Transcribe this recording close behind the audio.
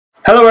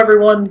Hello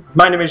everyone,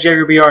 my name is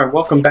Yeagerbr and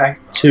welcome back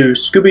to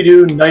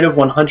Scooby-Doo Night of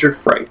 100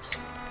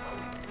 Frights.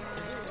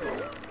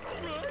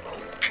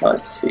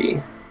 Let's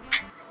see.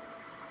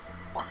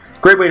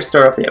 Great way to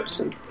start off the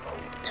episode.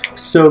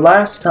 So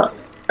last time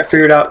I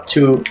figured out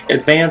to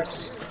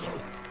advance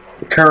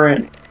the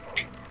current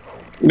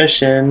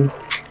mission,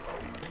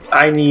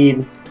 I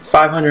need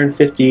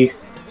 550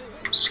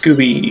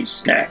 Scooby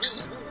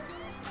snacks.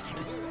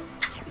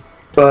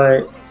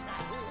 But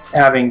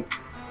having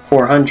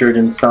 400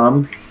 and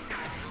some,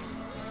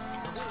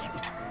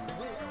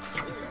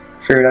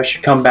 figured I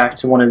should come back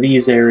to one of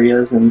these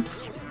areas and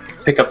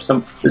pick up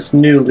this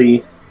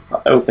newly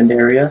opened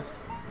area.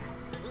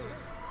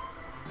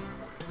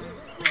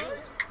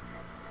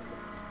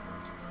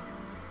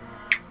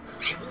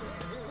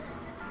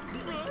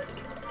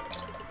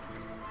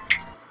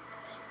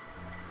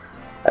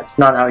 That's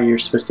not how you're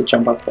supposed to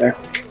jump up there.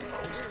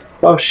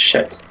 Oh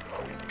shit.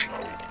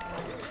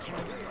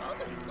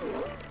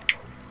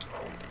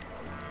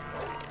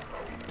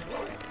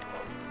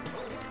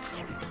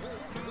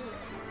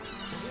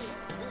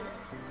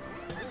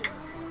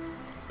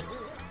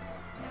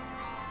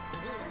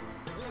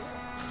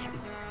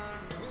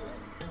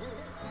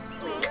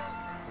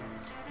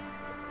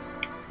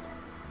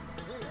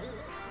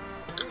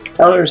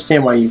 I don't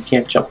understand why you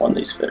can't jump on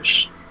these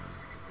fish.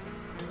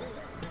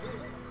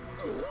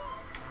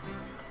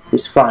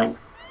 These flying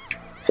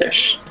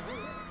fish.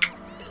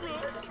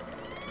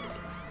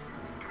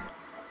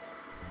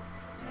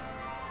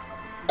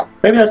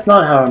 Maybe that's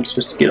not how I'm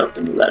supposed to get up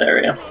into that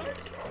area.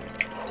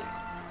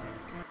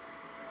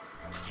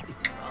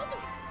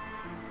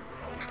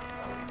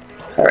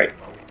 Alright.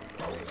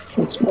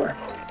 Once more.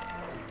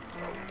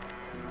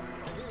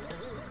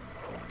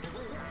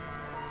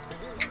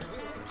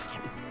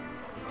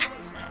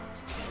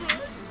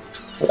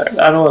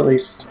 That'll at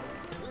least.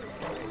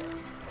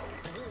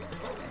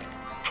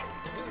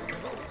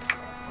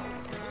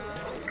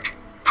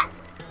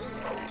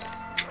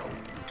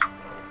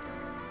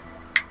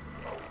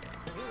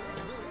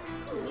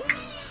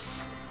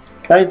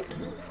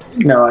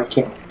 No, I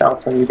can't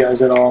bounce on you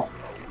guys at all.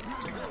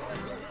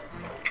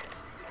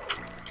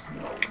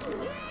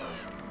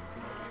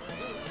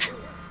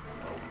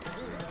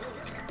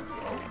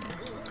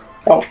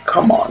 Oh,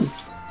 come on.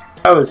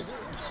 I was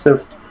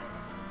so...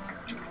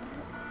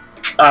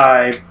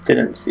 I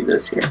didn't see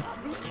this here.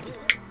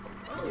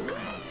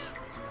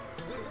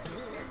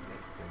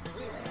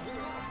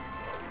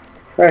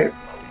 Right.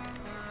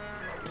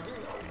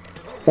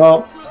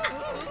 Well,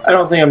 I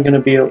don't think I'm going to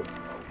be able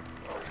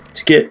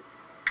to get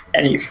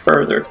any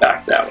further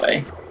back that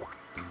way.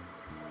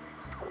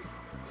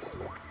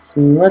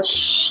 So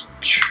let's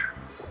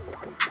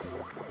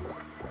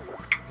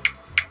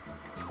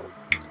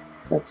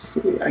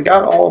see. I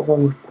got all of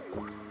them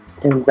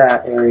in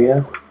that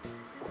area.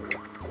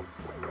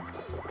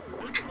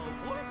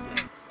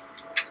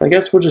 So I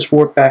guess we'll just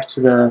warp back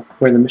to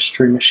where the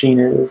mystery machine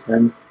is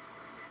and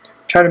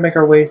try to make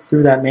our way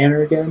through that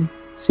manor again.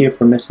 See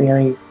if we're missing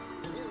any.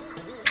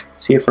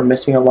 See if we're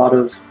missing a lot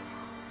of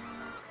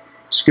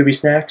Scooby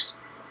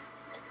snacks.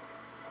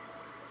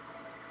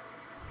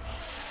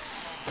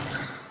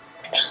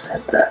 Just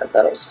hit that.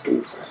 That'll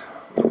save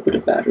a little bit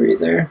of battery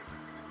there.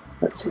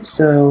 Let's see.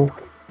 So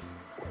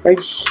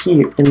right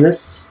here in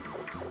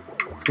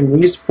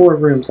these 4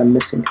 rooms, I'm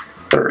missing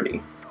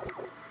 30.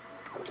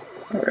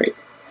 All right.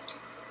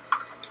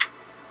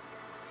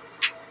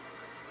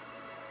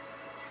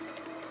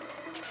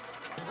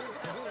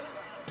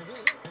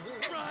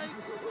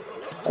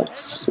 Let's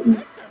see.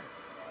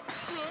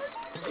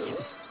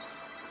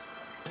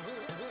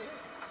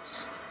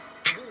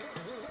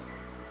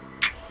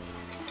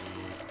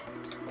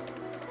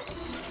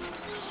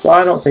 Well,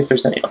 I don't think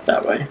there's any up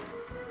that way.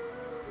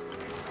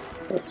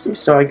 Let's see.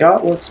 So I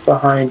got what's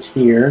behind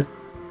here.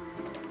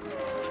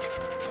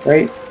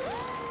 Right?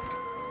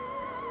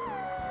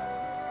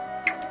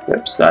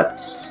 Yep, so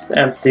that's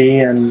empty,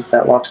 and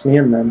that locks me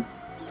in then.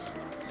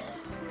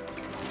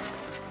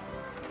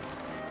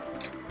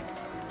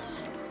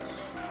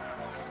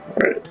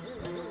 Alright.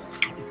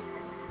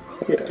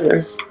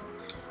 Yeah,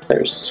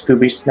 there's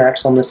Scooby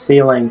snacks on the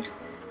ceiling.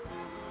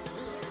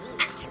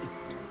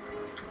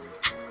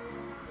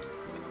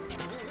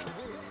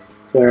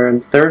 Is there a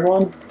third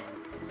one?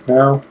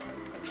 No.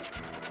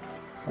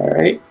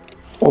 Alright.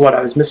 Well, what,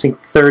 I was missing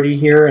 30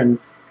 here, and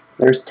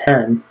there's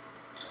 10.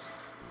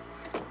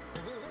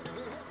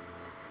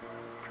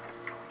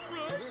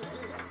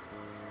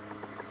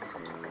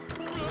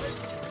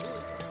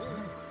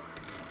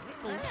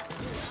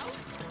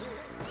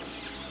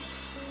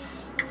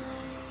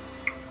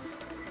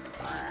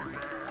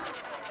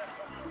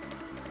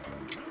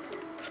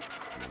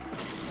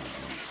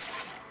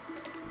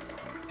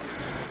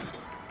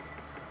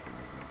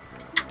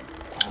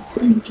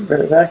 So get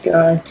rid of that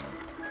guy.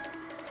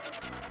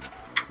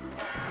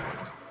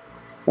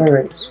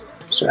 Alright,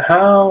 so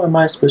how am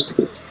I supposed to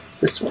get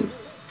this one?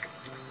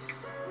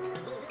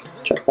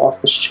 Jump off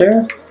this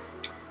chair.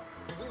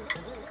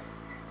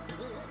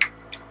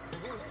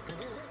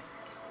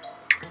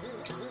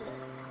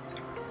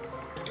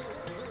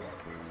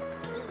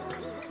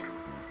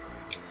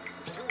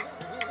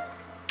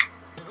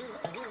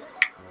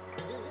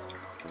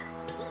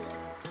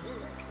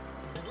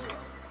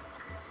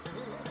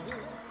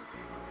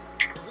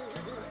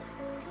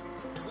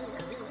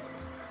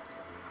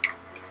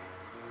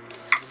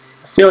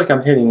 feel like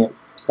I'm hitting it,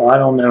 so I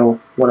don't know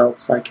what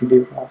else I can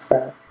do off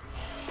that.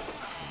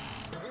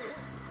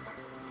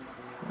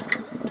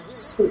 Let's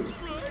see.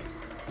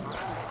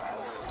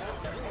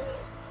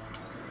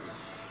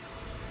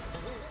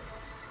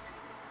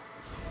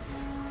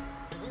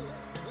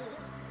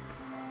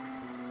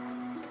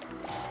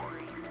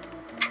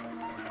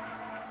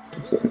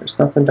 Let's see, there's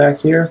nothing back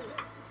here.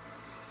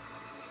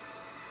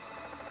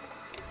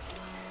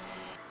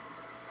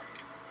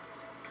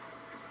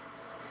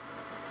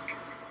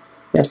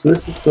 Yeah, so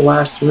this is the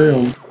last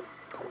room.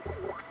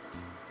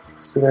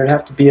 So there'd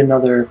have to be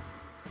another,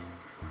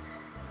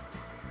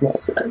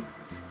 what's that,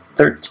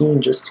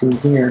 13 just in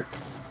here.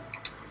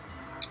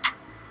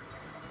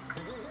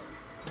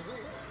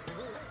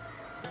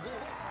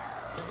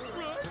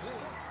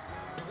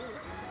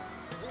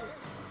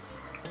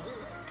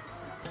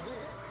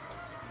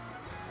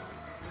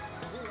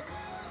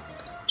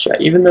 Yeah,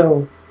 even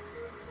though,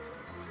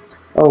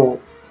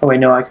 oh wait,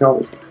 no, I can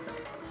always,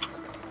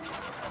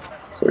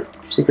 is there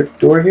a secret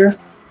door here?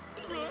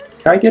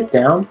 Can I get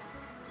down?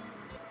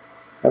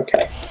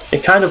 Okay,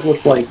 it kind of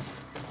looked like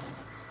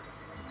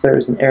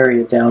there's an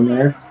area down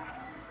there.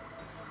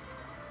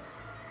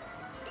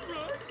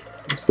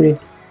 You see?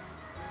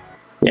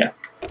 Yeah,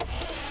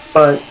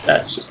 but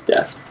that's just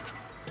death.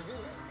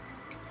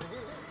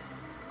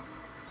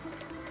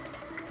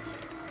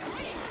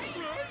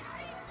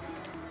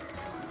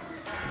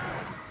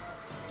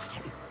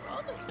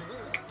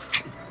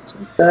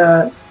 Take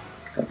that,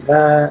 and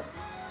that.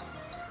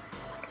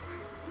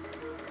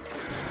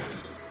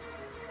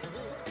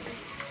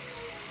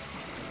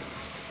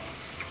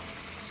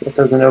 It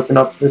doesn't open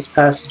up this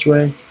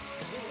passageway.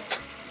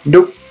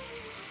 Nope.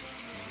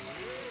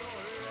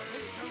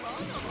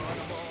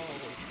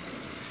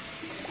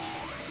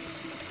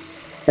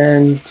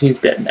 And he's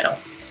dead now.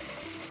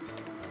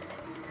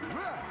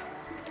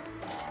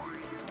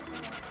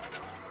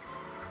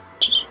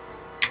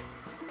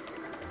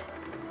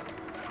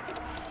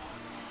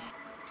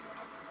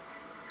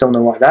 Don't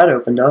know why that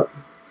opened up.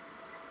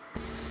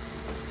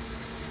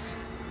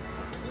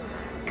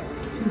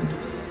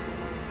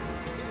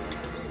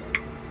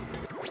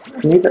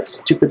 I need that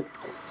stupid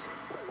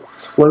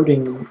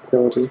floating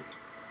ability.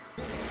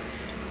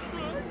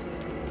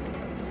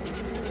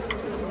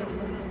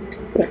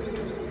 Yeah.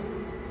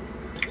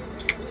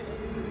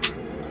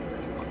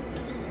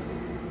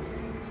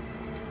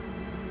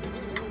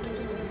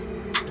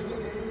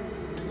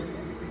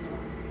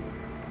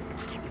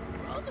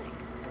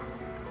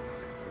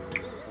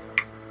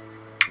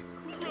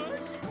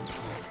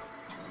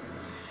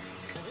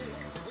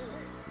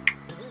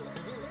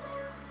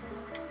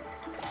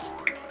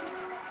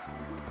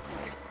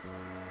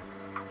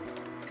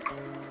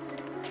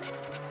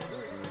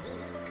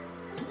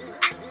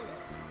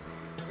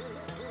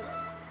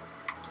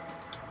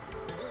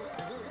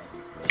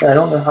 I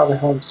don't know how the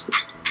hell I'm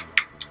supposed to.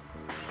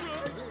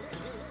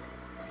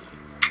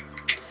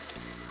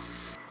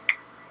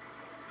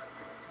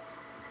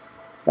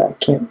 I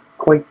can't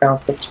quite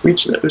bounce up to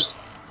reach those.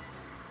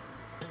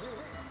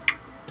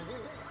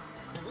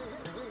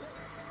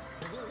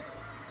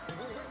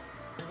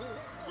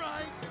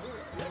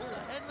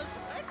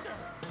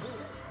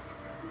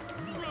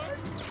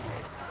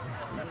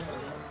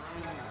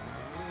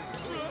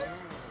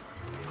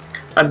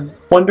 I'm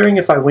wondering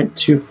if I went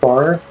too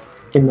far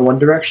in the one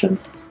direction.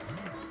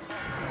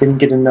 Didn't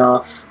get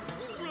enough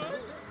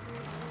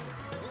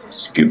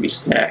Scooby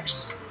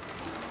snacks.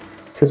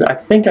 Because I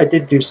think I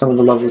did do some of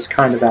the levels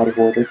kind of out of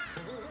order.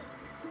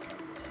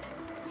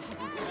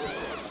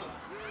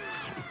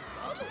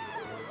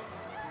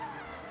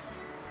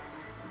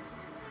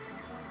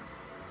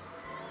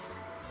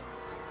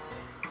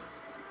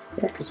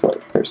 Yeah, because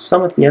what? There's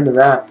some at the end of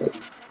that, but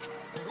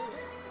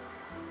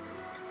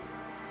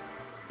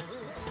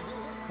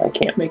I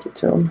can't make it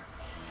to them.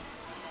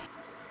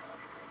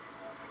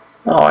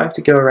 Oh, I have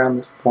to go around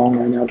this long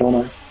way now,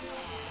 don't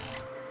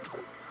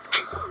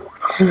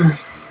I?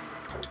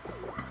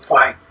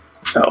 Why?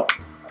 Oh.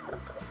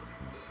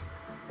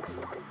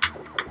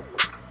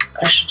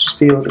 I should just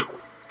be able to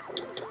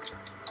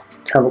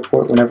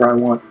teleport whenever I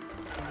want.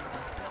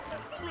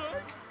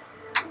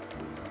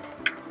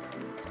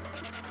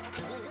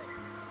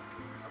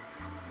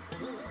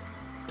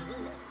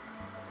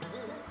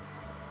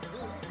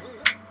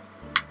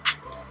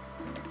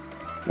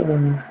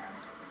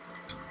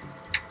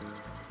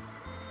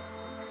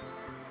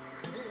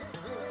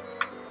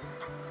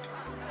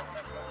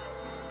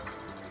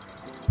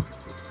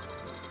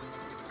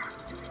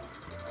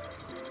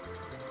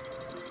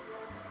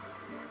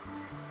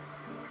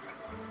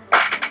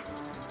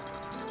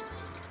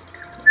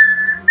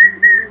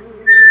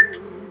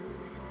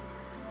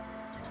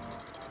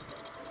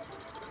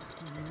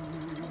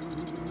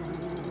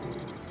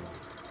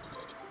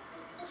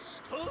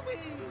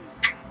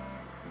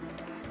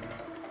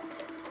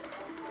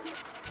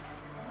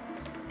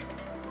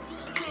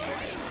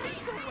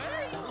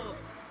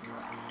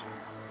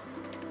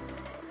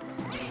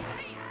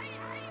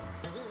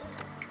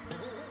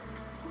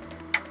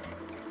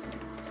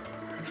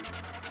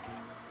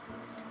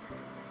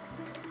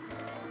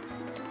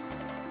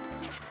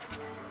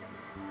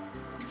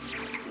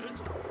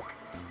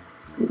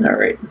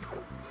 Alright.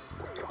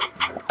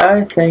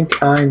 I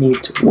think I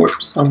need to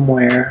warp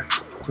somewhere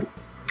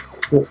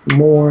with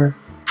more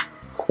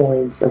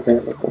coins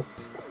available.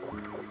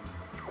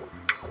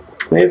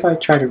 So maybe if I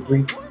try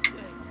to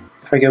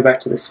if I go back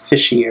to this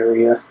fishy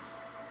area.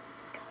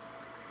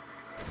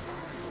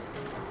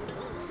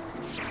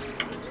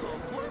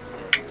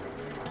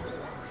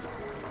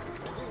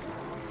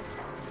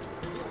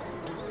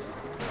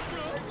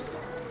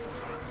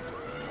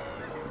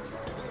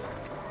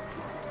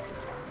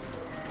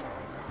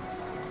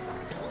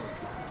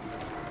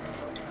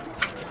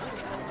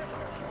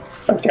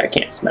 Okay, I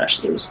can't smash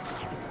those.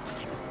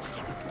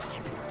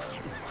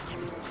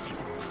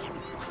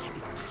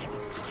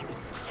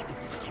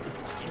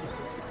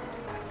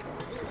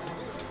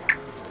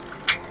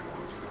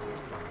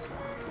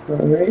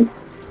 Alright,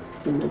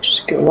 we'll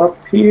just go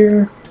up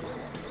here.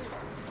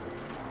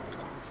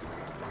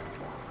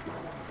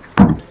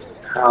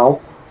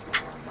 Ow.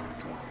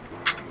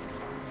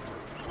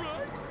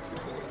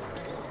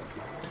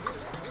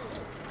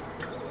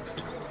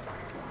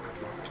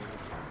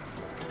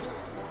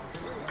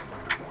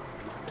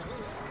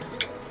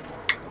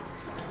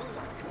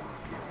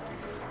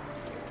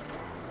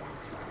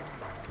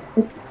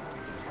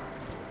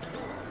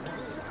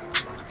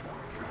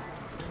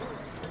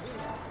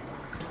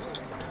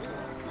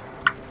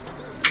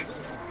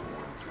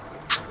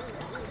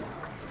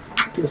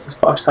 Is this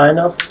box high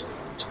enough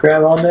to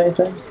grab onto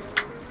anything?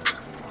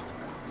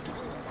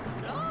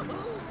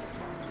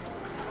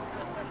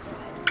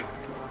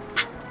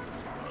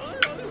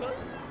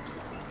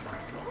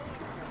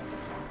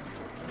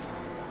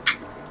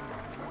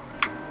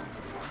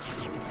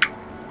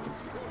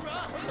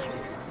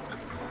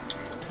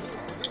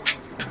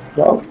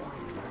 Well,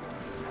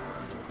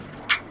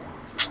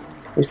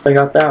 at least I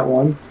got that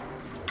one.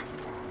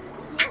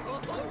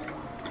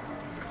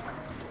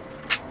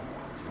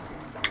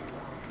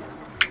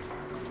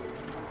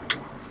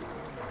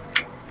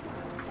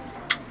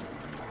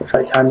 If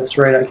I time this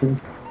right, I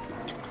can.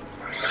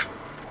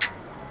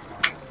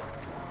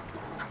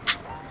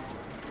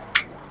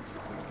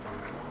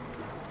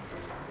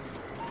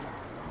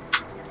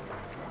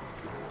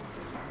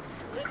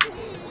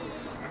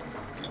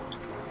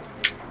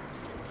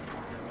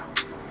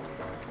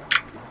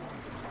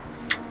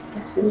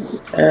 Let's see.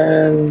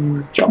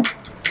 And jump.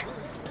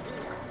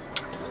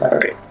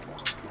 Alright.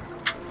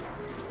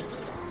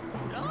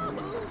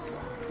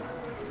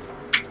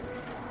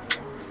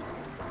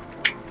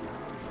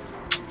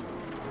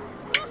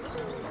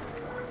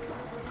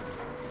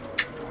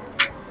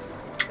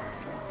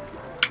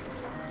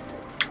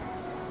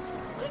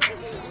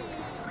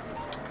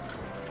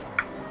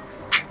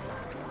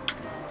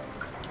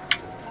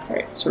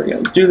 Alright, so we're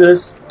going to do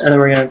this, and then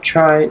we're going to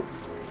try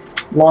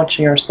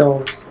launching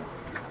ourselves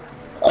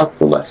up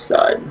the left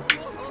side.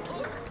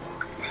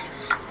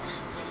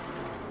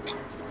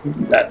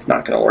 That's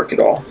not going to work at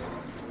all.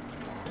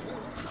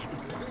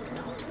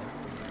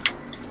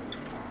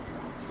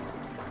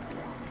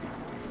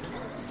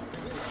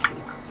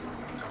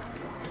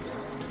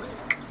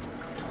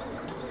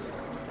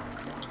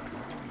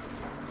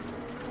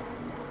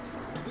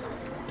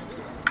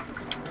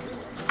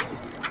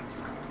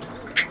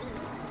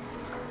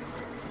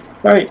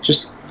 Alright,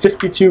 just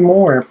 52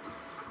 more.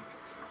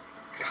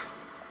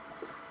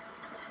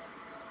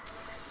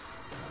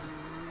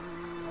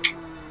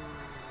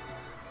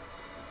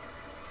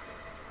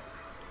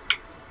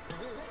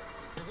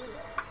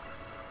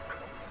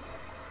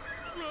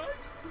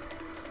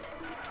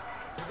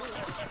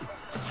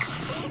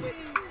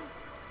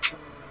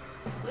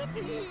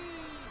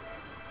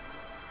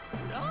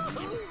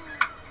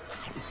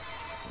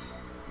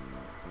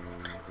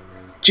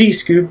 Gee,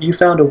 Scoob, you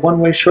found a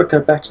one-way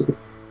shortcut back to the...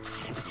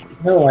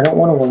 No, I don't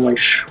want a one-way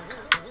shortcut.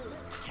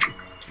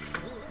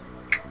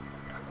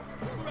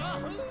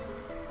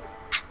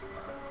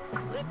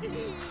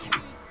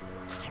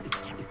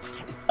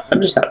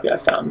 I'm just happy I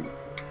found.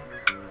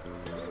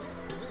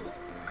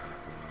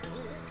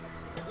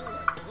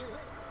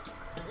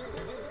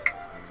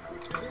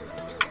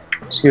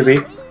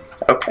 Scooby.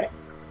 Okay.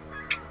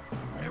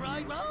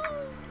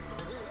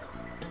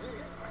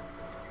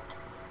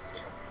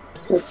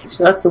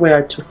 So that's the way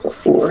I took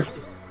before.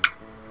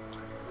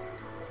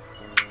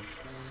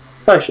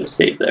 Probably should have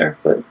saved there,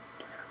 but I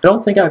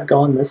don't think I've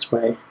gone this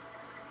way.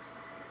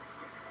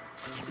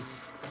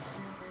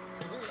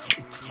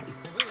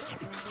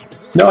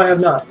 No, I have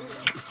not.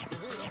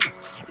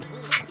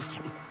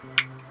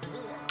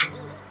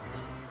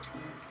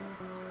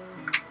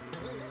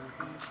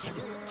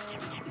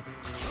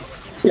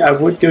 See, I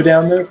would go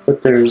down there,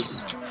 but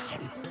there's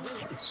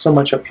so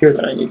much up here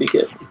that I need to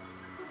get.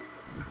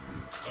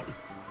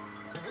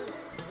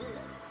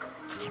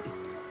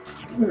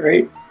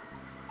 Alright.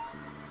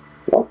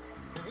 Well,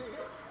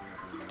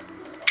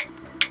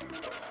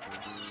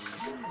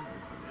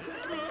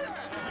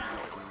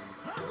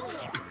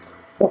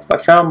 I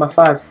found my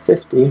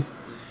 550.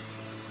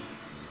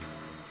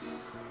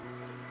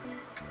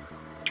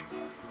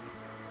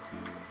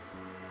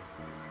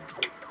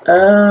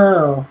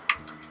 Oh.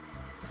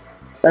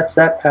 That's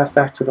that path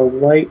back to the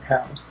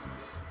lighthouse.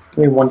 Give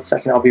me 1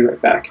 second, I'll be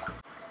right back.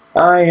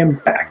 I am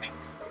back.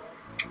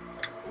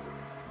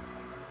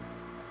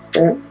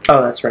 There.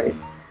 Oh, that's right.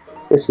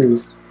 This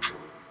is...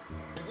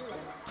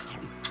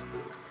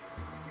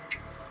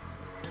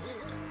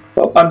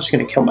 Well, I'm just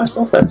going to kill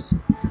myself. That's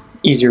an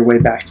easier way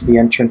back to the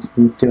entrance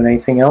than doing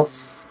anything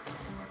else.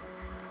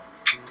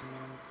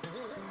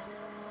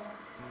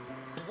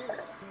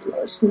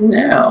 Plus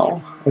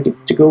now, I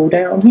get to go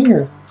down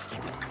here.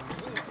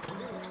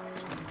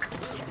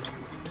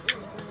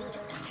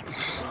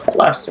 That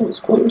last one was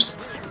close.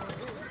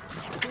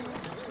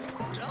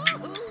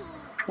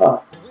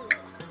 Ah.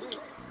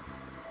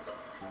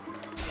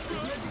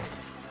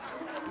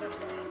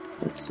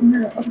 Let's see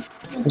now.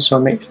 I just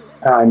want to make...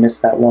 Ah, I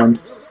missed that one.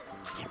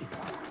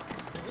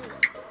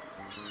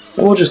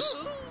 And we'll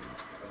just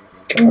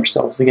kill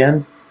ourselves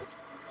again.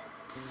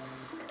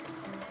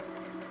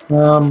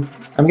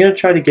 I'm gonna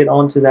try to get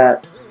onto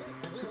that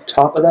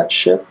top of that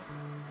ship.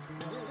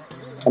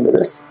 Onto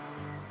this.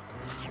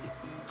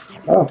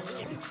 Oh.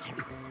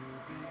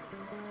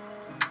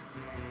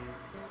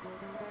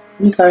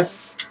 Okay.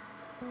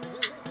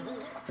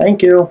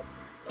 Thank you.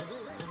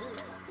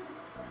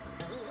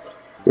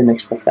 Didn't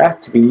expect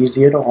that to be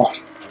easy at all.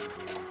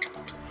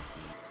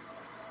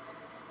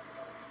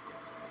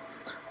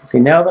 Let's see,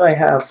 now that I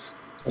have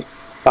like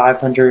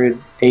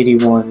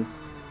 581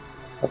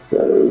 of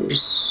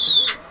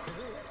those,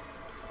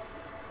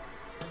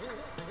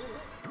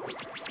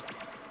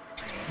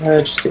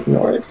 just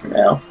ignore it for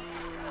now.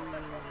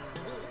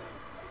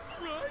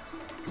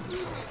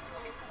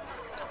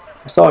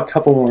 I saw a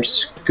couple more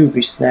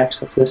Scooby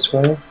snacks up this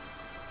way.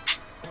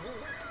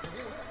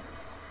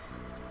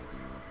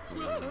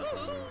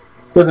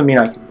 Doesn't mean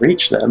I can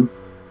reach them.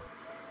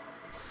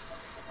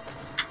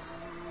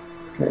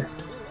 Okay.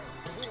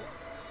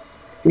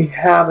 We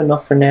have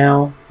enough for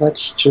now.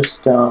 Let's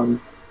just we'll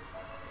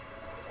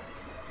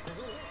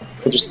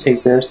just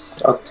take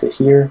this up to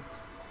here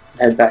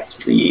and head back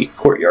to the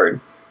courtyard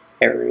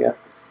area.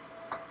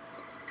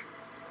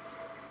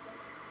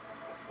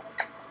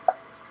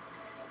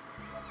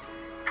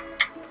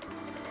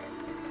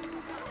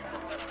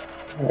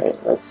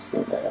 Alright, let's see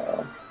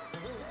now.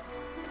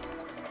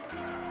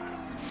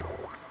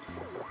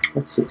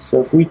 Let's see,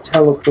 so if we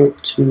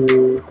teleport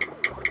to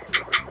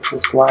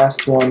this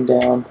last one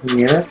down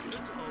here.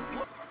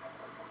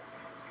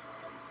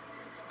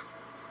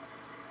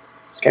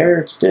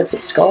 Scared stiff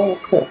at Skull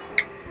Cliff.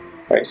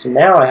 Alright, so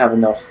now I have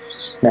enough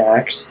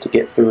snacks to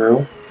get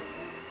through.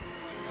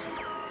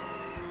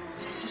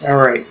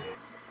 Alright,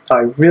 I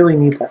really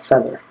need that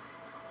feather.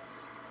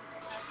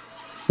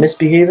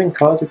 Misbehaving,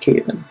 cause a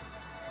cave-in.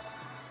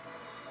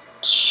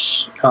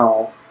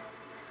 Oh.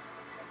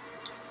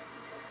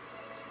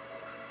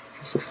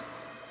 Is this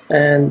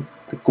and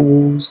the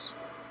ghouls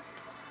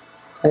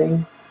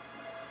thing.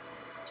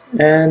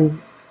 And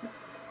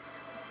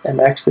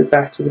exit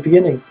back to the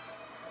beginning.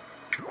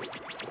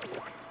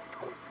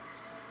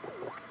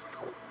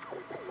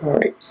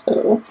 Alright,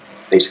 so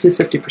basically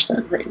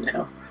 50% right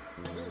now.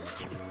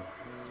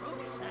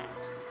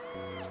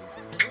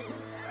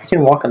 I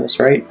can walk on this,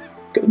 right?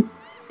 Good.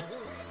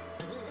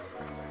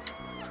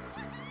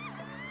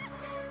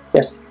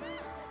 Yes.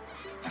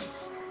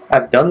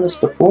 I've done this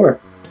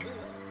before.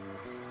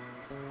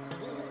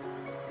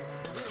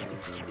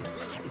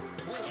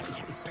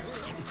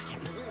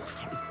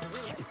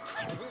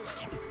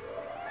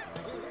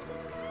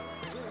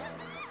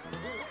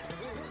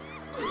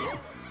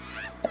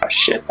 Oh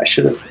shit, I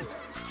should have.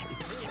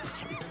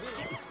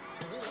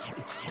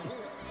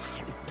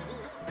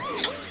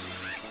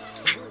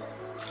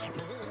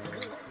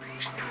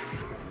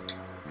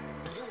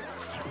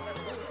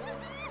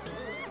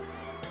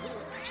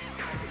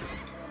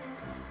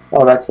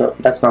 Oh, that's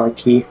not a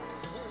key.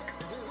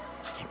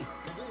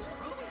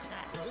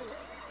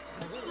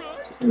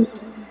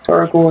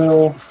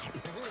 Gargoyle.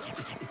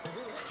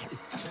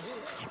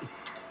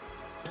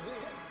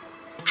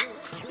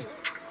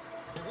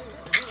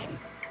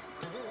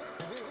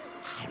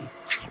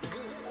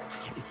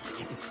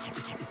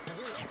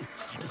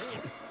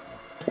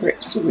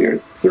 Alright, so we are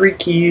 3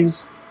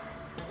 keys.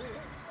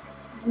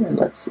 And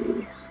let's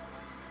see.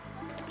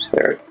 So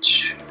there are 2.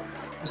 Is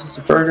this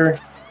a burger?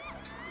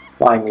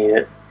 Well, I need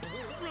it.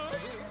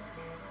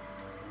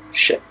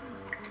 Shit.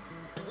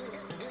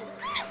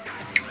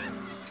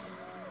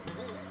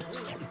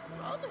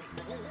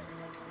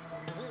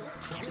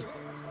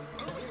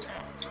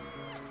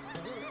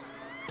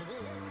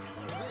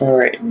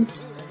 Alright.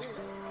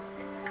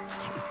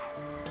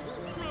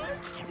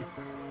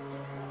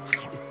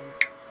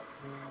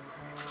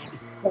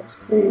 Let's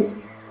see.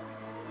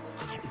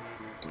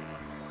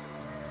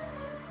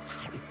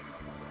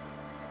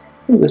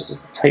 Ooh, this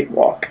is a tight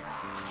walk.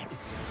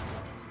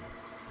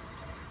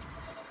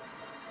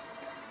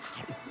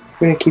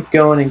 We're gonna keep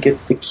going and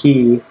get the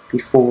key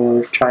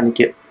before trying to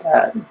get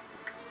that.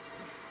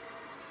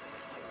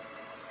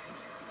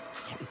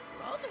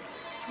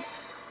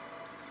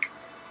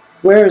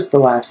 Where is the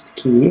last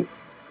key?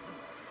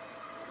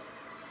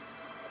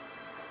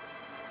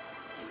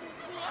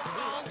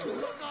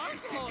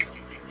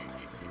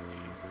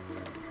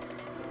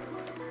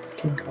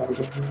 fucking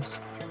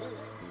gardens.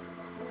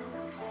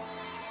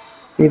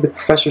 We need the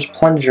professor's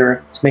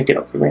plunger to make it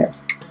up the ramp.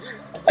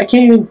 I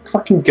can't even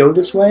fucking go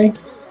this way.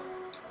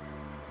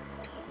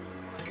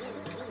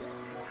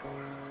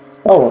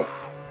 Oh,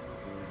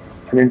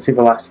 I didn't see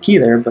the last key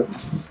there, but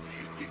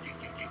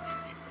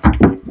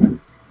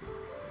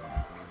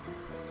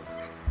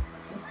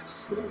let's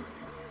see.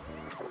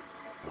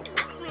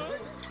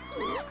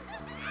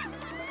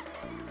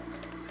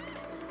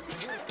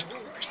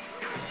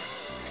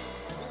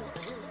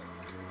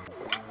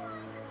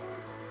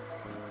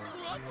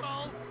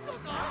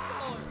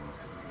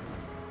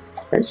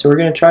 Alright, so we're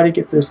going to try to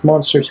get this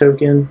monster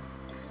token,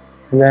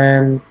 and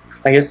then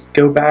I guess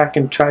go back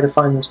and try to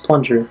find this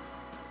plunger.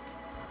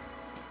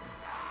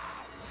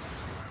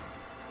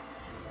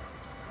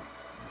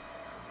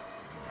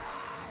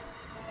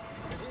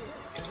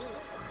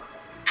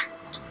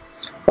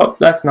 Oh,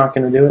 that's not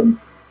going to do it.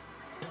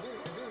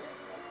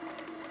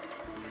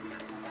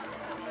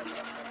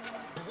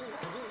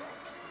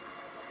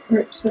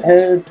 Alright, so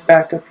head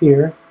back up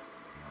here.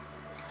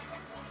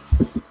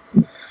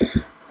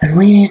 And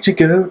we need to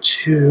go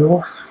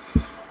to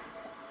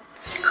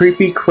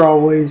Creepy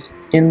Crawlways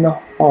in the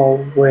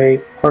Hallway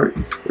Part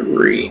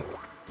 3.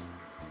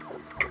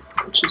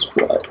 Which is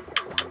what?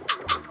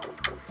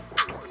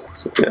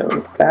 So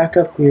go back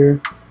up here.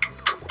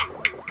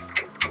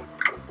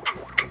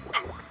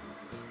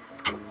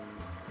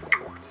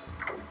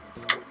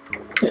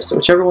 Yeah, so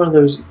whichever one of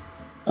those...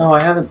 Oh,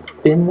 I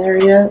haven't been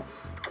there yet?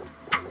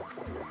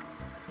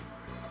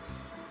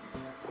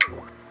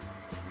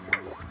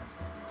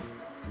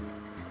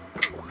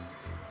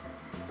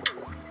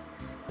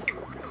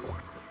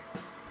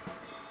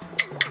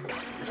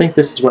 I think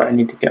this is where I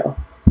need to go.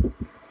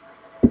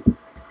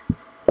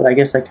 But I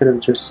guess I could have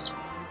just...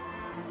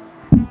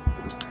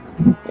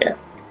 Yeah.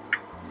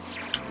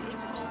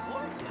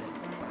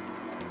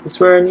 Is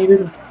this where I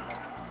needed?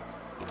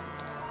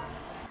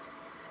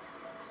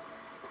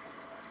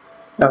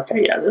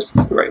 Okay, yeah, this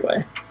is the right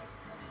way.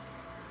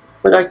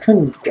 But I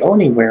couldn't go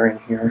anywhere in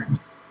here.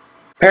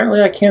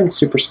 Apparently I can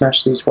super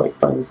smash these white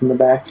buttons in the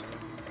back.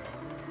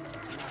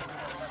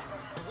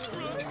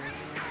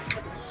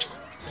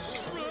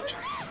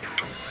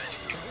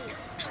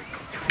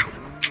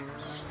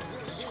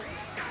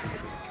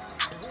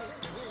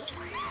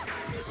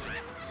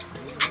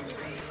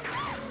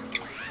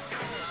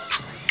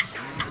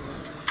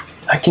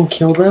 I can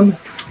kill them?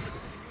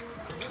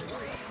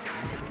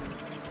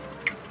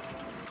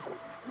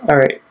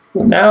 Alright,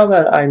 well, now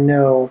that I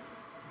know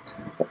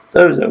that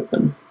those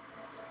open.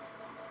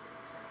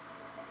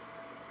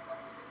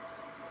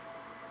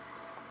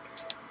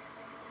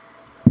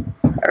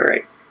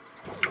 Alright.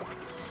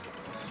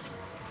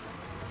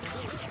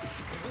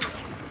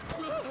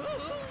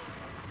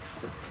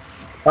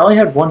 I only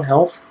had 1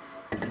 health?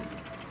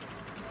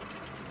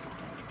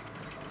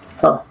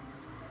 Huh.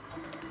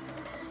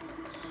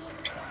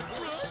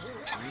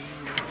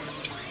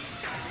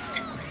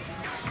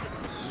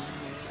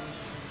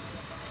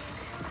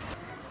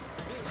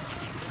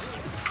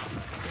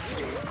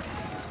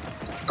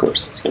 Of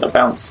course, it's gonna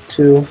bounce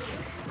too.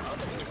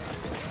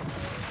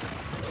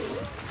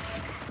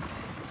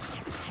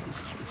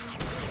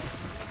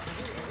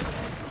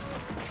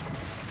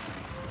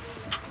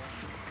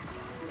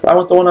 I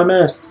want the one I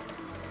missed.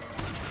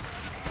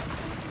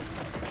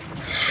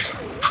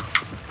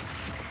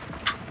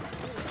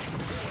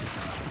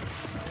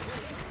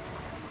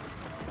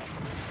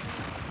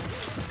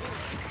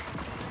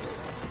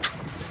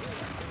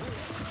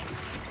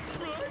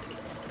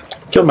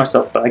 Killed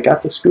myself, but I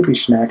got the Scooby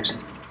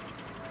Snacks,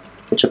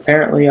 which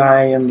apparently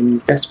I am in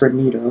desperate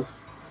need of.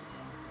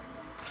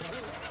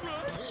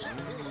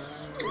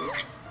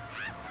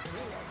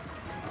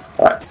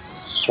 That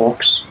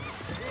sucks.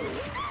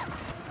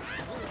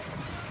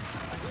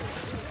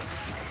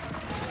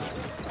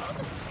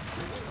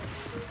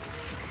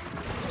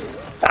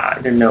 Ah,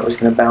 I didn't know it was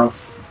gonna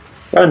bounce.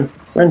 Run!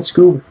 Run,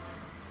 Scoob!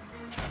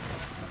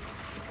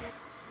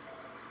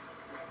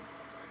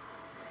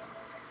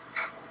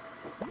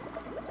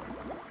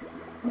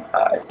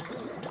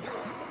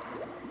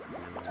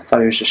 I thought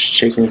he was just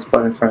shaking his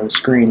butt in front of the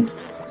screen.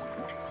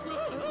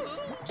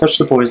 Touch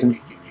the poison.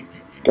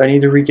 Do I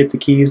need to re-get the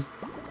keys?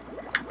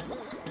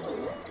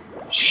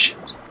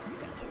 Shit.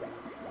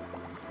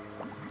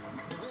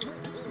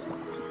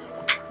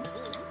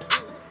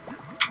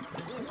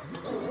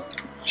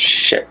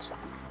 Shit.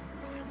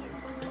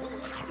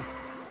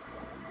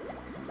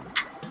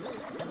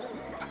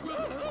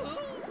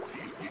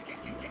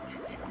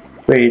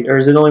 Wait, or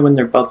is it only when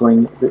they're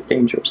bubbling? Is it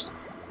dangerous?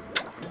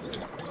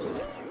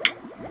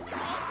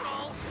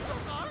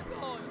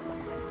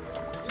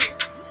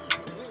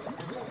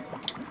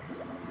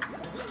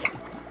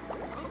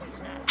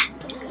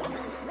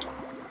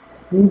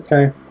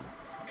 Okay.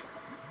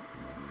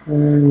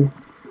 And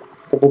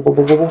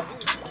bubble.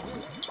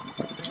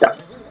 Stop.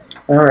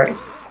 Alright.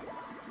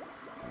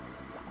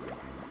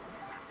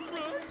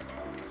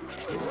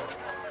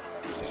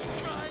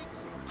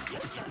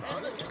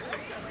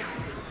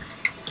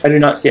 I do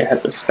not see a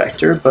headless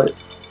specter, but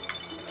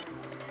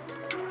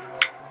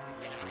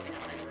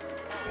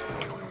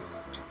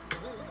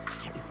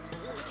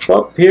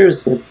Well,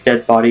 here's a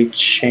dead body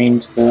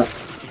chained to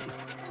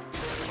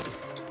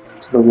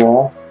the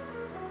wall.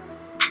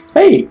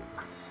 Hey!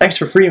 Thanks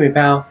for freeing me,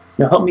 pal.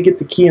 Now help me get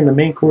the key in the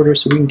main corridor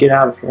so we can get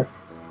out of here.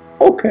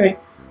 Okay.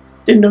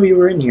 Didn't know you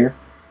were in here.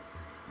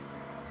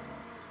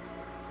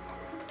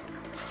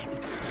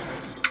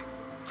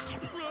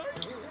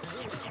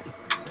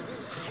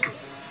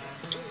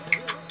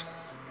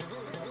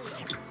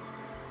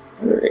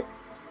 Alright.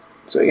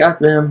 So we got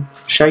them.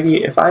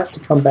 Shaggy, if I have to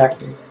come back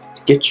to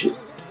get you...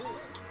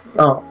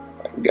 Oh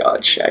my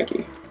god,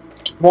 Shaggy.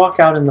 Walk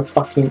out in the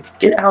fucking...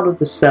 Get out of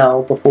the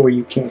cell before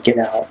you can't get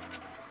out.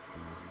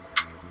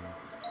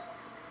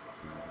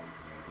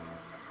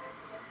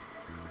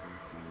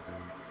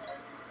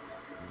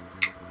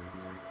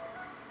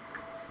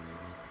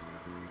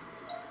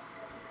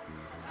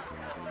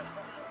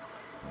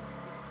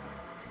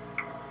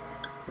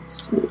 Let's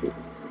see.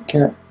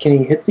 Can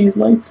he hit these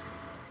lights?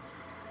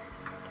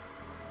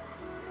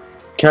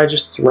 Can I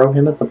just throw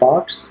him at the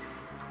box?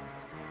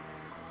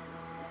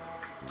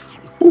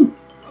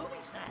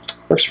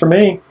 Works for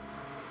me.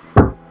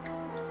 I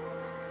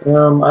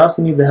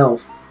also need the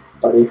health,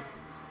 buddy.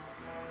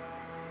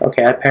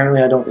 Okay,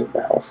 apparently I don't need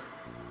the health.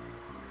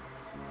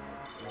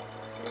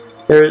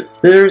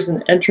 There's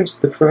an entrance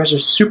to the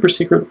professor's super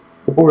secret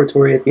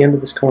laboratory at the end of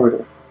this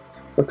corridor.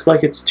 Looks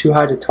like it's too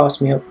high to toss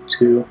me up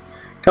to.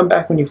 Come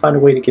back when you find a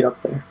way to get up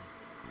there.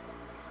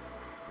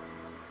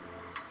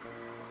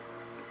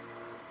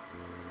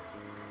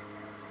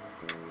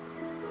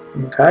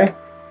 Okay.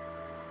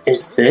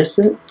 Is this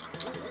it?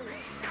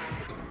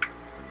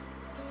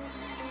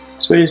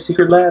 This way to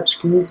secret lab,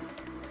 Scooby.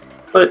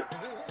 But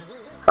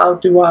how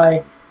do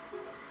I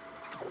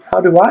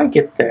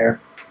get there?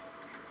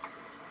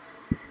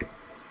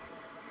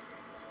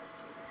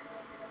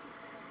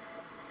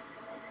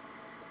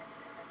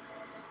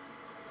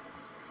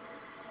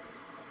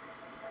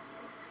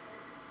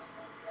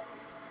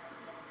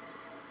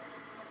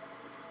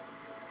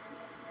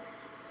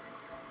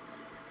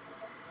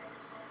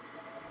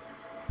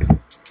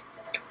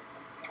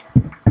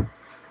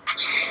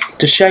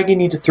 Does Shaggy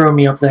need to throw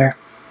me up there?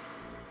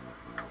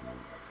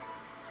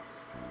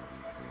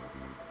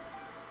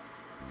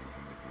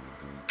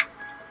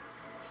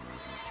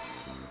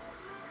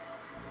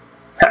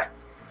 Ha!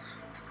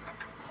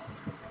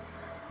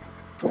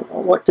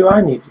 What do I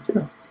need to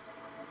do?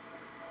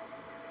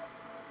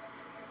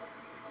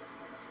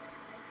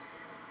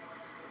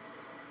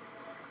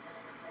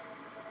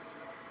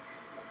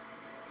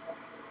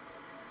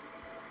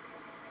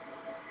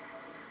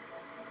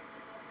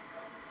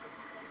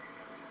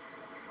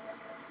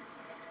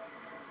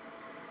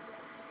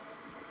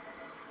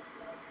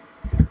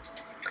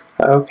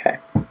 Okay,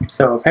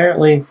 so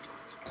apparently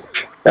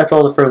that's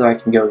all the further I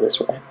can go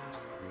this way.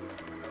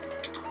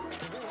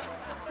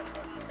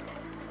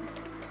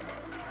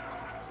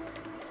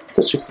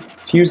 Such a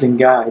confusing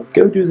guide.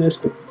 Go do this,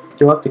 but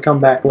you'll have to come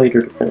back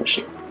later to finish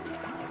it.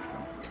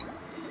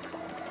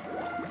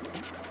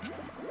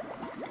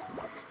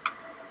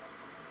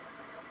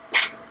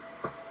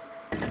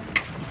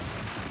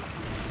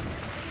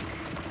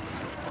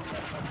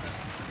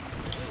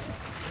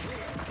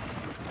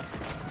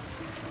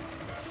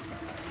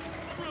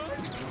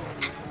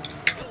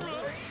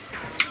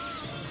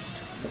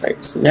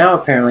 Right, so now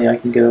apparently I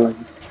can go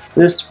in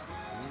this. Do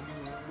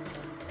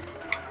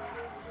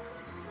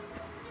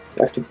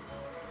I have to?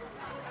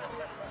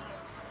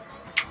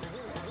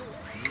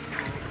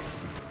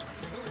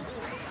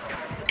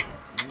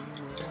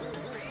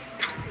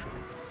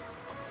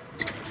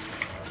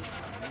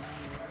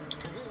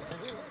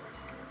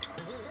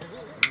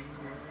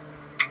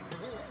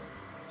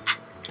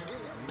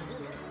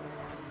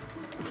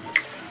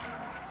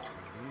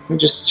 Let me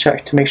just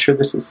check to make sure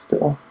this is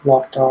still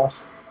locked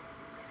off.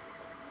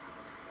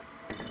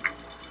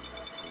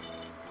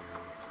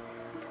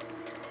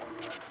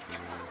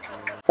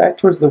 Back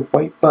towards the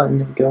white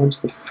button and go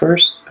into the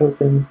first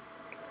open.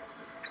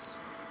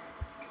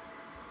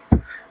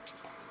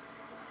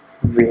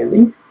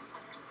 Really?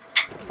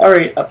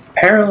 Alright,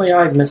 apparently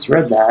I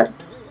misread that.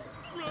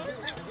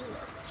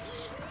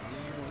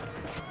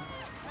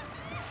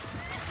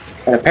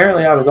 And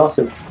apparently I was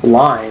also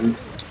blind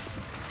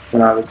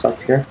when I was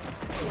up here.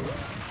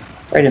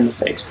 Right in the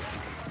face.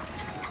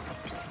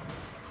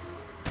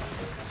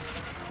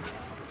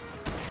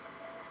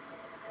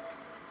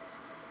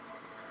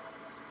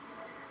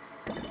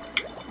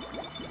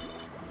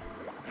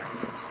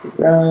 Let's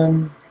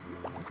run.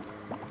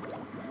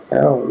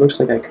 Oh, it looks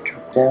like I could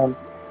drop down.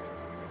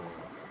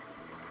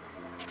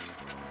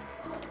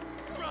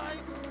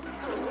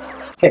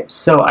 Okay,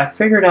 so I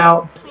figured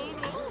out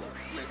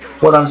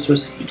what I'm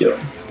supposed to be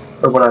doing,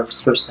 or what I'm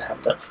supposed to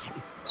have done.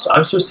 So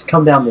I'm supposed to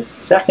come down this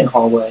second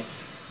hallway,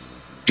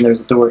 and there's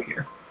a door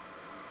here.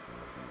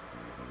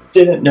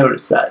 Didn't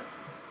notice that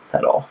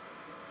at all.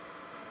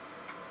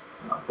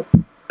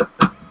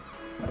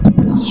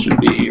 This should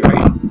be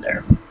right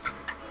there.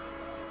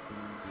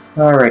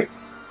 Alright,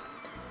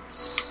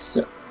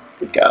 so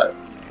we got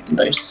a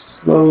nice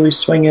slowly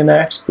swinging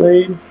axe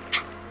blade,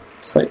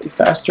 slightly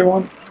faster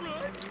one.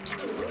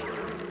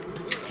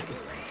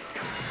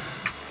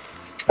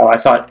 Oh, I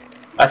thought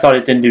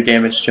it didn't do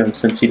damage to him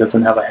since he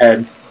doesn't have a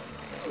head.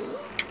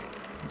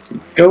 Let's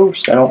see,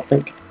 ghost. I don't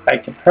think I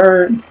can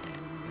hurt.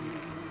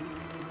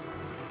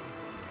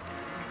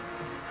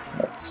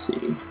 Let's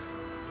see.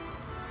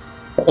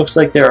 It looks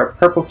like there are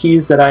purple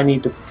keys that I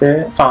need to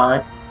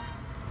find.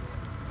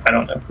 I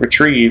don't know.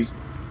 Retrieve.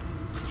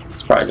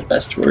 That's probably the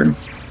best word.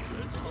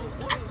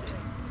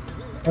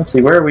 Let's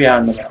see. Where are we at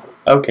on the map?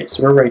 Okay,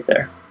 so we're right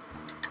there,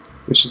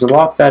 which is a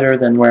lot better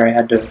than where I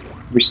had to.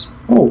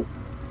 Oh.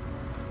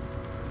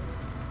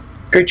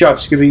 Great job,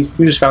 Scooby.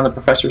 You just found the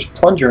professor's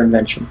plunger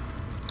invention.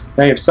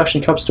 Now you have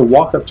suction cups to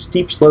walk up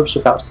steep slopes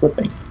without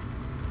slipping.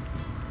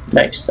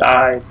 Nice.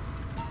 I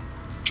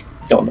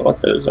don't know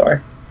what those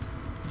are.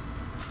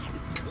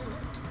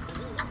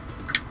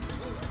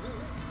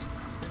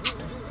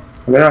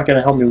 They're not going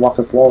to help me walk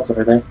up walls,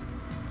 are they?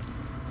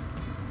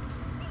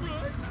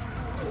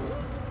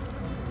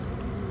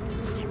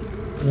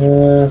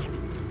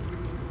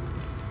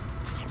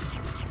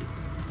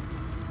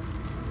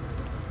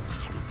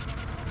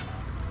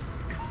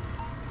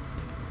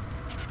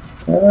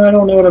 I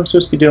don't know what I'm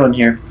supposed to be doing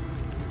here.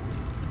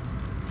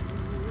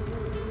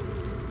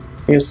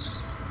 I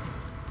guess...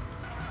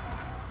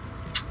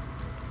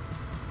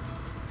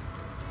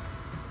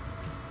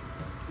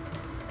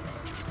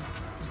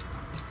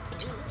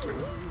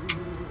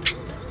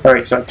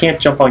 Alright, so I can't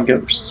jump on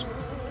ghosts.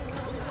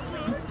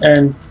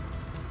 And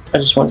I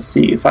just want to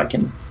see if I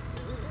can...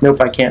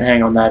 Nope, I can't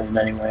hang on that in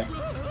any way.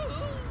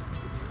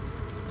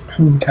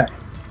 Okay.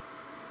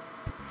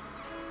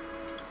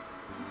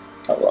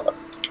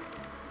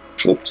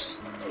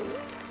 Oops.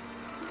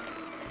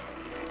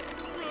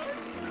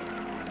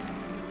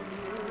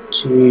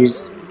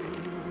 Jeez.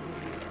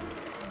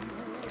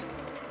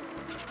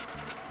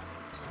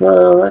 So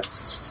let's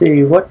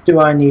see, what do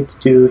I need to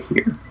do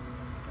here?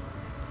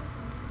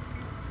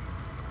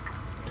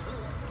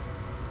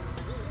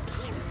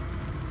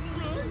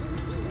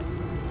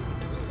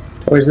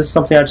 Or is this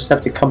something I just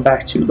have to come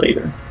back to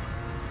later?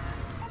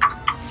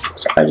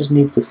 So I just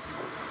need to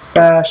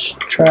fast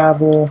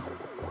travel.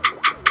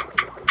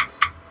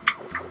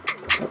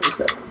 What is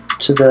that?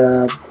 To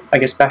the, I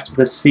guess back to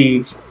the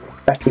sea,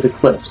 back to the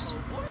cliffs.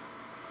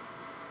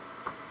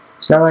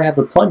 So now that I have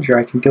the plunger,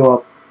 I can go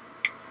up.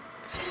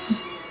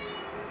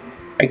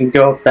 I can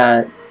go up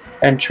that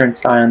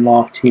entrance I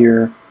unlocked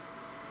here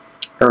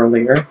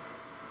earlier.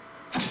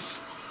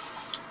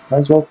 Might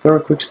as well throw a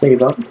quick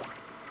save up,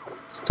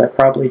 since I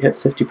probably hit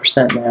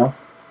 50% now.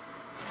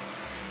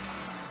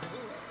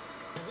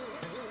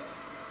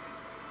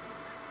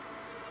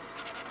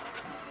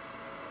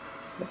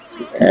 Let's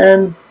see,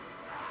 and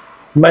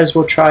might as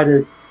well try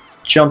to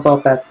jump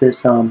up at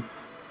this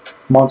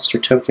monster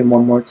token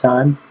one more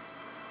time.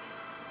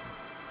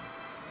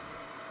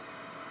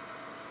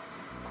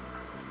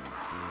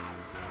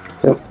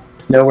 Nope,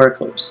 nowhere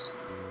close.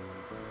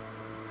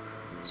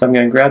 So I'm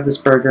going to grab this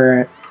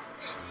burger.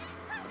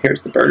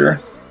 Here's the burger.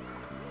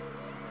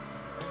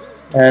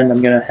 And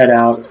I'm going to head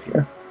out of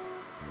here.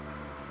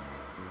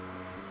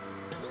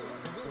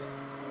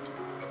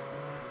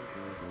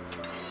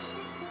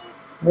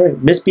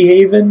 Alright,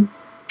 misbehaving,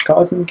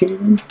 causing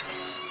gaming.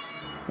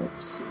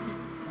 Let's see.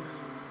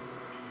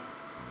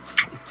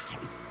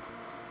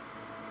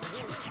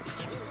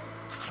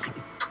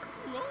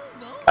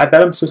 I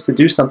bet I'm supposed to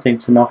do something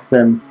to knock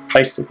them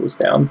bicycles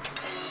down.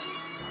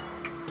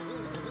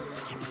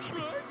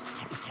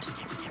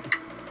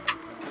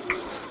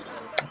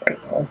 Alright,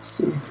 let's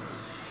see.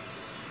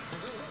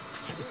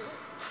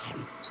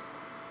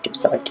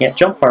 Guess I can't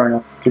jump far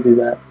enough to do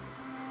that.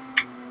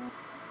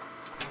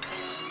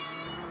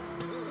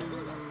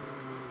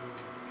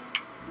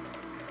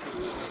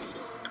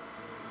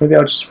 Maybe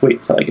I'll just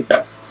wait till I get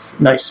that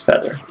nice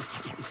feather.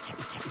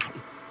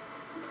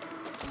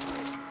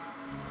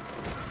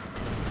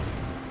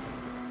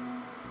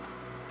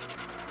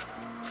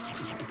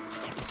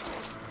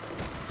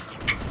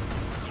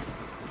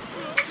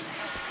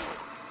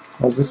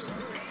 What is this?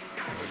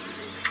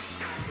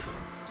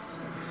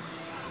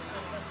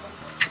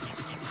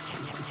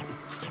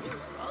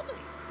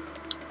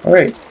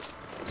 Alright,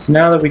 so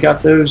now that we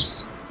got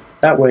those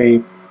that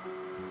way,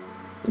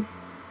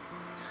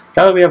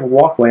 now that we have a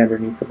walkway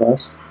underneath of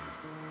us,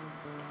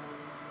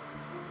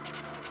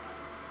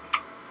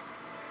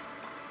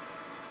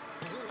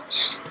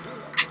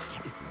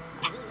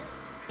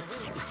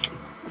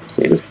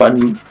 see, this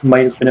button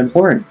might have been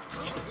important.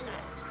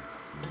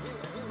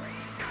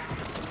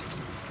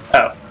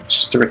 Oh, it's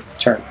just a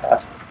return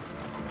path.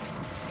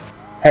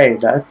 Hey,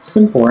 that's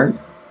important.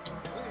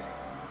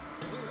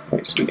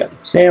 Okay, so we got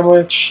the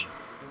sandwich.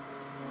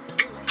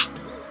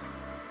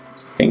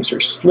 These things are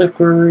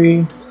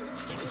slippery.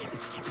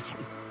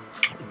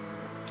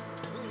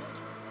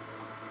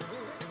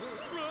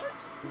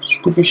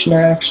 Scooby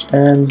snacks,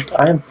 and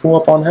I am full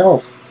up on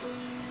health.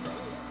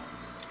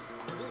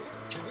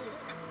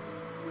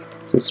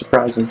 It's a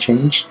surprising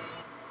change.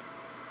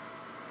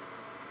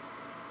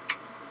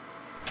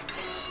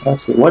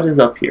 Let's see, what is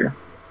up here?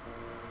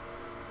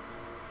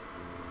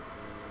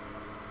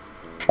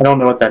 I don't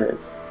know what that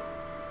is.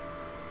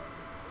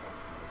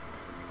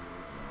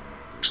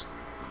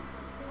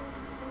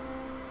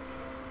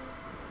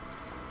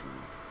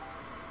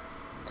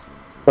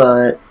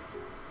 But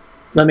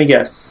let me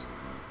guess.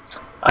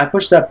 I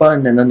push that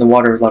button and then the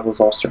water levels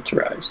all start to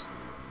rise.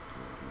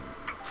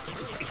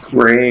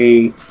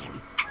 Great.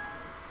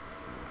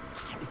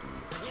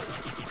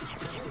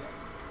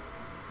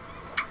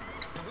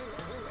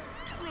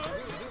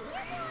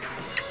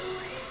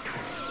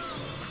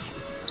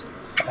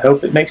 I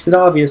hope it makes it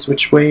obvious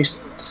which way to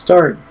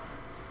start.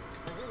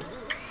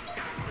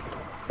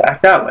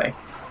 Back that way.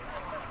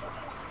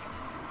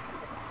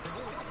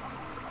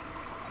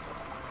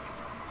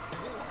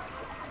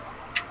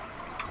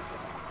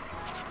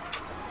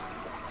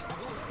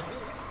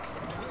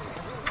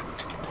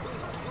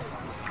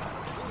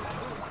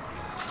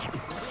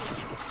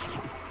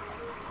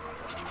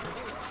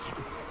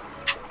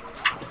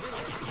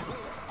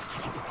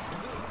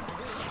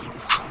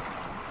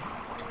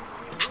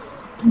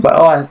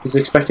 Well, I was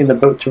expecting the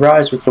boat to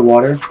rise with the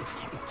water,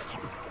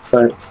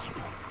 but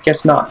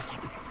guess not.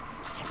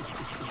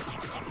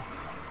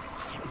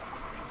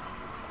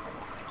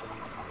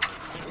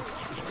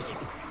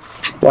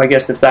 Well, I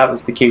guess if that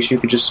was the case, you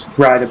could just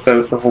ride a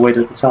boat the whole way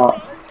to the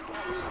top.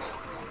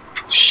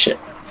 Shit.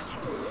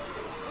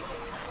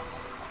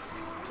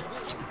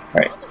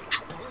 Alright.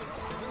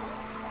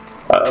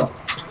 Uh-oh.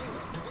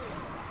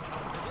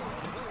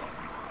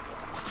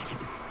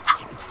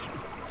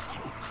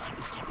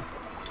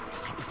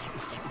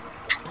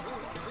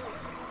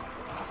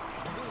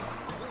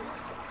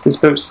 Is this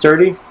boat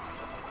sturdy?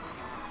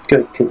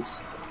 Good,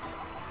 because...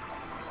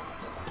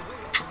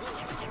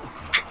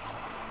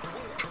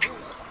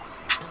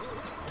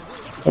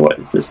 What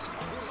is this?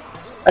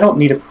 I don't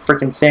need a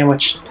freaking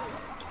sandwich.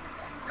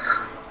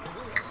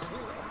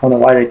 I don't know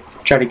why they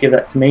try to give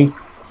that to me.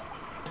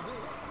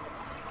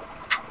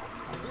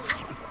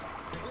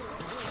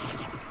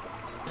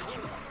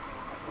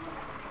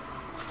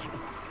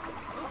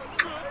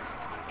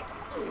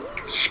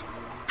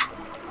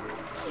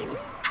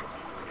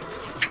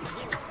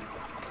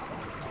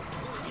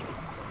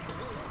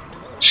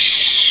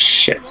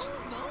 Shit.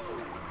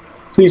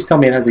 Please tell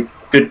me it has a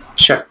good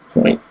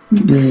checkpoint.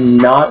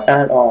 Not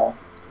at all.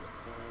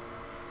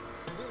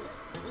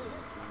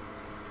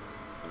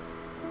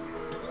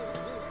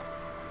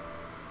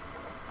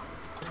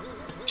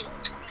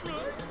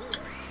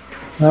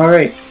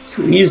 Alright,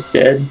 so he's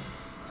dead.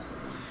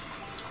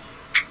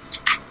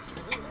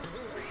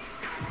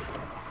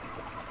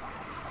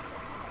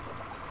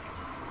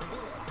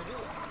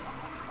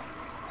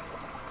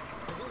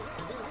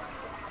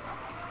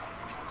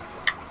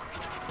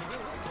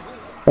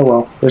 Oh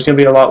well, there's gonna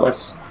be a lot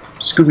less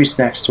Scooby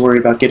snacks to worry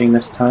about getting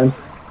this time.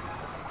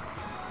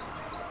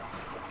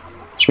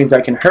 Which means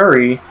I can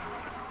hurry.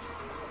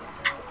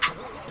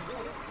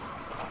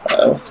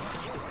 Uh-oh.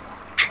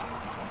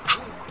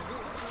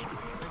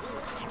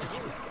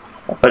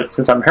 But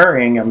since I'm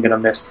hurrying, I'm gonna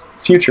miss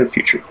future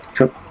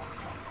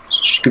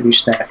Scooby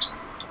snacks.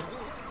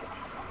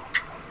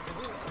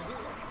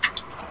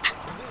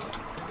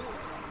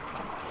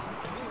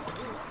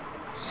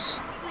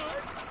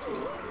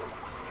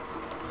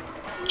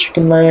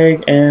 Chicken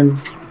leg and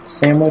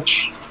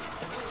sandwich.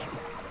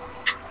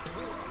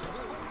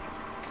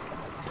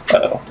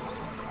 Uh-oh.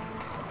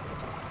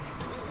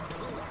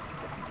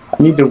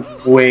 I need to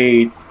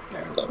wait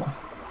there a little.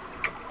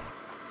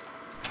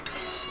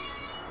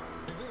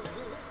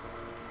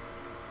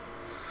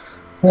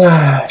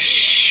 Ah,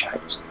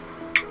 shit.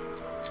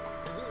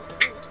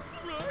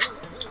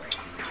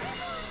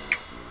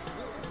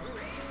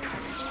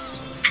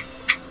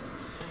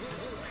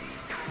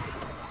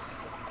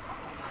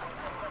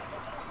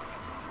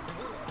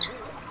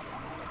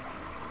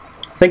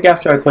 I think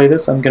after I play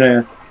this, I'm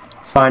gonna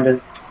find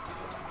a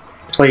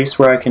place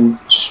where I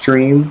can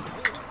stream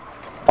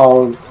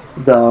all of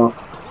the...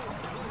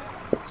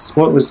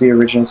 What was the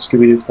original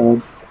Scooby-Doo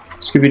called?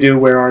 Scooby-Doo,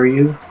 Where Are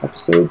You?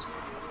 Episodes?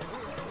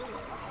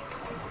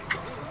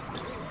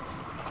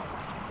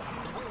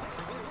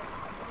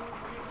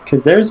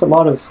 Because there's a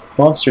lot of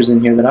monsters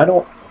in here that I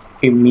don't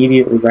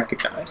immediately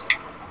recognize.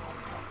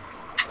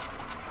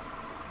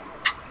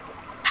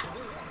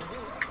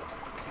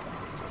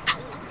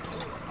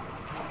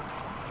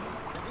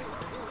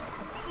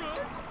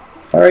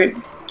 Alright,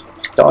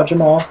 dodge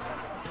them all.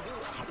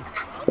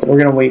 But we're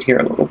going to wait here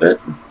a little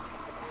bit.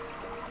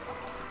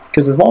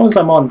 Because as long as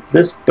I'm on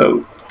this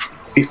boat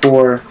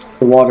before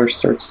the water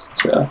starts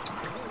to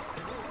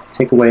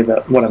take away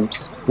what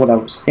I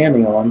was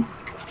standing on.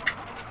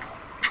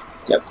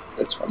 Yep,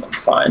 this one I'm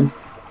fine.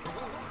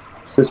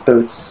 So this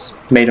boat's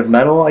made of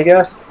metal, I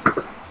guess.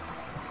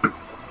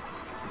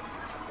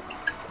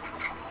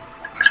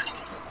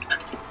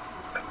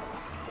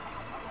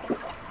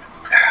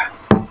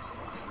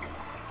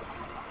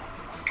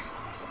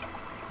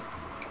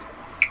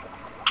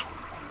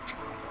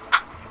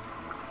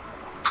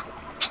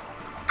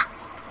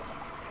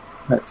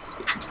 Let's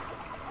see.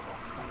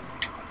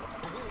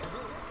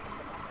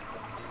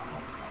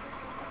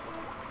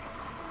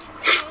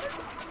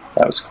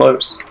 That was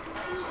close.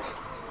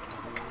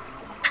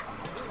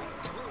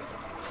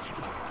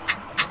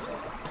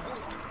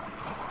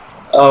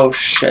 Oh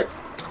shit.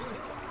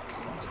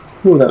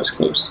 Ooh, that was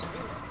close.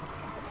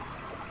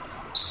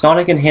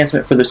 Sonic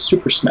enhancement for the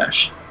Super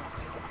Smash.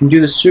 You can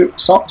do the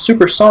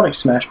Super Sonic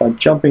Smash by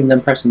jumping,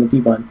 then pressing the B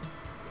button.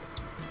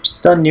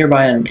 Stun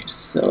nearby enemies.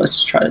 So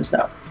let's try this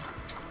out.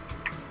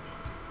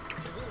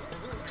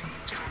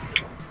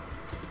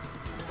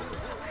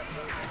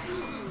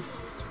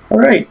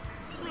 Alright,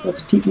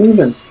 let's keep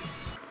moving.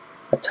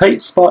 A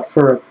tight spot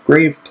for a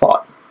grave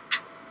plot.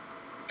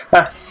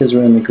 Ha, because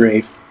we're in the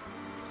grave.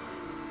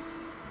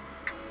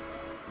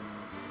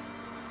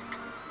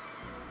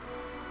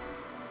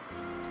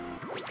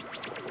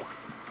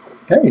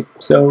 Okay,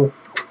 so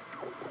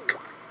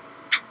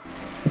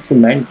what's the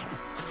main?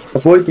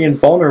 Avoid the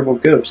invulnerable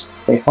ghosts.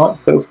 They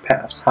haunt both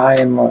paths, high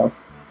and low.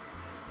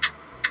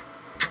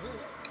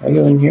 Can I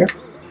go in here?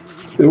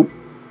 Oop.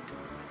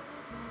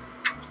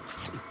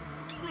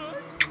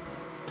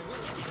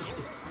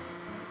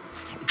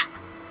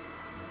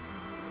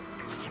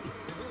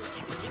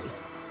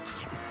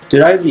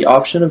 Did I have the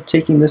option of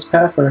taking this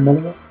path or another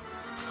one?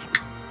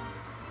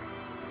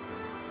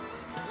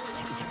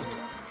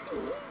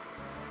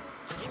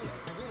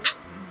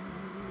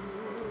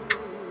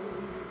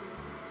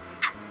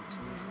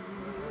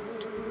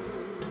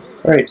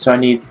 Alright, so I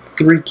need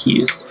 3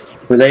 keys.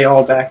 Were they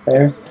all back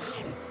there?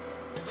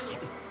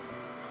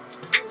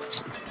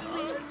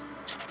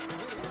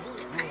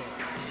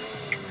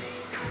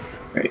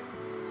 Right.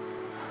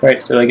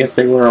 Right, so I guess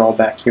they were all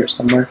back here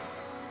somewhere.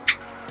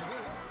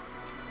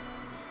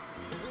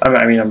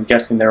 I mean, I'm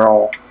guessing they're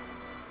all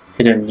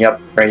hidden, yep,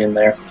 right in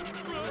there.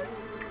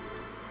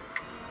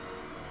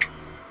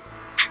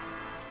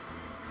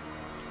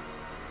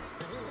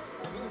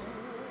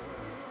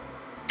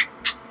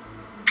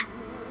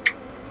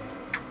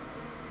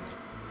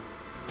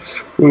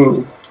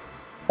 Ooh,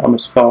 I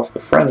almost fell off the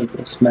front of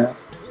this map.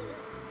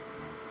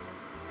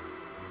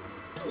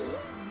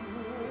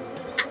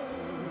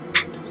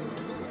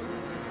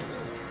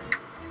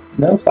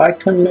 Nope, I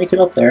couldn't make it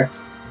up there.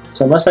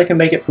 So unless I can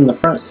make it from the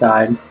front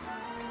side,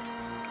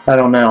 I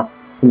don't know,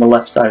 from the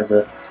left side of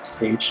the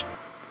stage.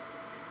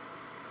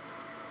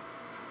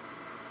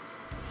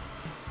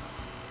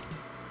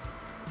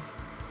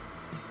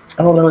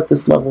 I don't know what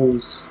this level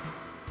is.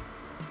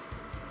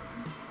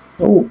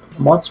 Oh,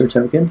 a monster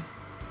token.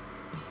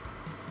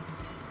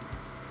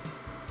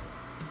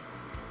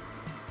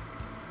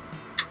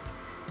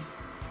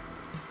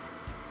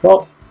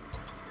 Well,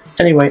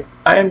 anyway,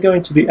 I am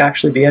going to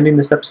actually be ending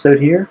this episode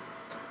here.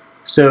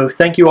 So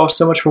thank you all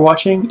so much for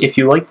watching. If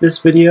you liked this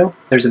video,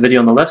 there's a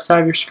video on the left side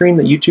of your screen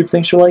that YouTube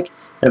thinks you'll like,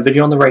 and a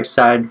video on the right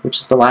side, which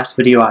is the last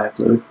video I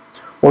upload.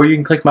 Or you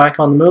can click my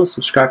icon in the middle to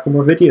subscribe for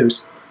more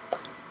videos.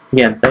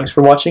 Again, thanks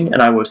for watching,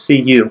 and I will see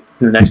you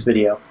in the next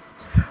video.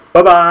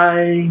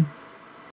 Bye-bye!